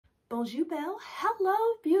Bonjour, Belle. Hello,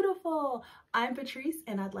 beautiful. I'm Patrice,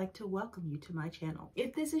 and I'd like to welcome you to my channel.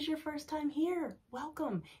 If this is your first time here,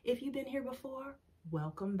 welcome. If you've been here before,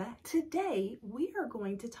 welcome back. Today, we are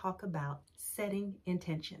going to talk about setting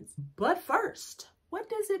intentions. But first, what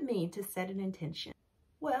does it mean to set an intention?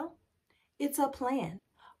 Well, it's a plan,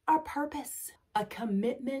 a purpose, a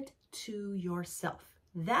commitment to yourself.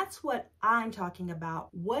 That's what I'm talking about.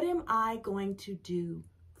 What am I going to do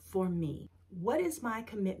for me? What is my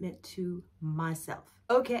commitment to myself?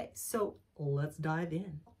 Okay, so let's dive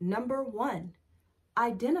in. Number one,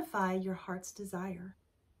 identify your heart's desire.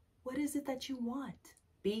 What is it that you want?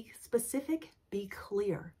 Be specific, be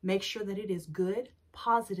clear. Make sure that it is good,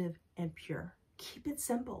 positive, and pure. Keep it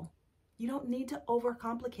simple. You don't need to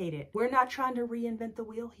overcomplicate it. We're not trying to reinvent the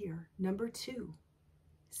wheel here. Number two,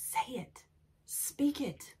 say it, speak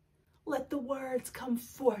it. Let the words come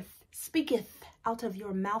forth. Speaketh out of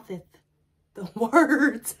your moutheth the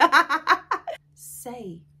words.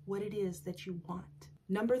 Say what it is that you want.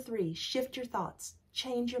 Number three, shift your thoughts,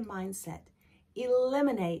 change your mindset,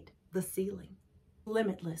 eliminate the ceiling.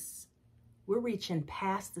 Limitless. We're reaching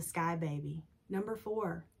past the sky, baby. Number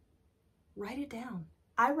four, write it down.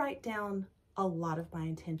 I write down a lot of my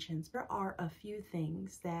intentions. There are a few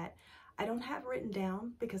things that I don't have written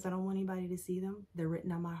down because I don't want anybody to see them. They're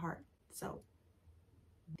written on my heart. So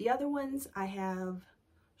the other ones I have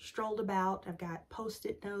strolled about. I've got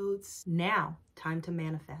post-it notes. Now, time to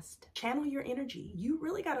manifest. Channel your energy. You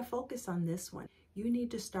really got to focus on this one. You need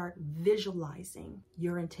to start visualizing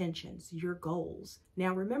your intentions, your goals.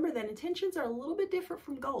 Now, remember that intentions are a little bit different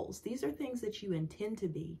from goals. These are things that you intend to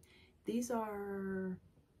be. These are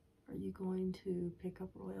you going to pick up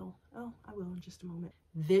Royal? Oh, I will in just a moment.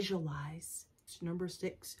 Visualize. Number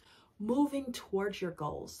six, moving towards your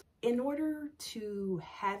goals. In order to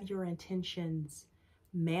have your intentions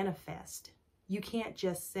manifest, you can't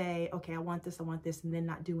just say, okay, I want this, and then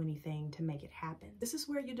not do anything to make it happen. This is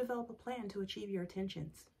where you develop a plan to achieve your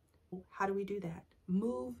intentions. How do we do that?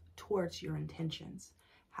 Move towards your intentions.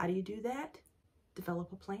 How do you do that?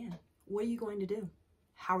 Develop a plan. What are you going to do?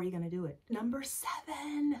 How are you going to do it? Number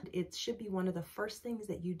seven, it should be one of the first things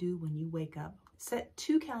that you do when you wake up. Set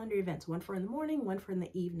 2 calendar events, one for in the morning, one for in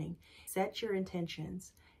the evening. Set your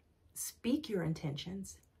intentions, speak your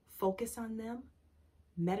intentions, focus on them,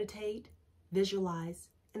 meditate, visualize,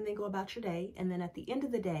 and then go about your day. And then at the end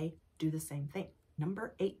of the day, do the same thing.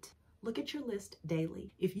 Number 8, look at your list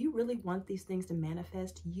daily. If you really want these things to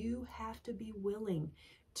manifest, you have to be willing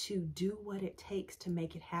to do what it takes to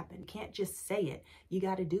make it happen. You can't just say it. You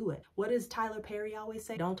got to do it. What does Tyler Perry always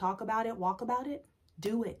say? Don't talk about it, walk about it.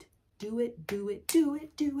 Do it. Do it, do it, do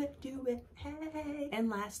it, do it, do it. Hey. And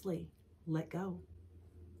lastly, let go.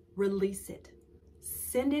 Release it.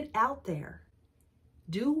 Send it out there.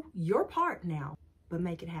 Do your part now, but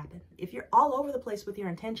make it happen. If you're all over the place with your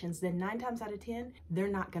intentions, then 9 times out of 10, they're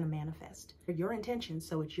not going to manifest. They're your intentions,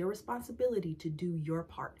 so it's your responsibility to do your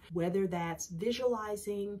part. Whether that's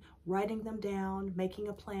visualizing, writing them down, making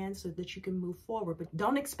a plan so that you can move forward. But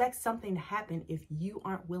don't expect something to happen if you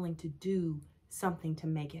aren't willing to do something to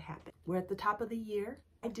make it happen. We're at the top of the year.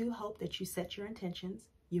 I do hope that you set your intentions,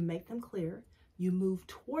 you make them clear, you move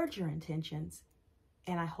towards your intentions,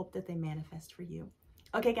 and I hope that they manifest for you.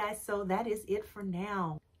 Okay, guys, so that is it for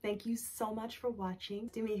now. Thank you so much for watching.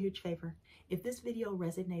 Do me a huge favor. If this video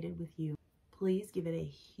resonated with you, please give it a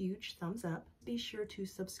huge thumbs up. Be sure to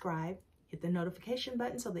subscribe, hit the notification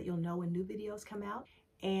button so that you'll know when new videos come out.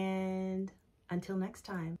 And until next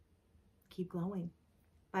time, keep glowing.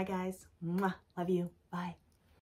 Bye, guys. Mwah. Love you. Bye.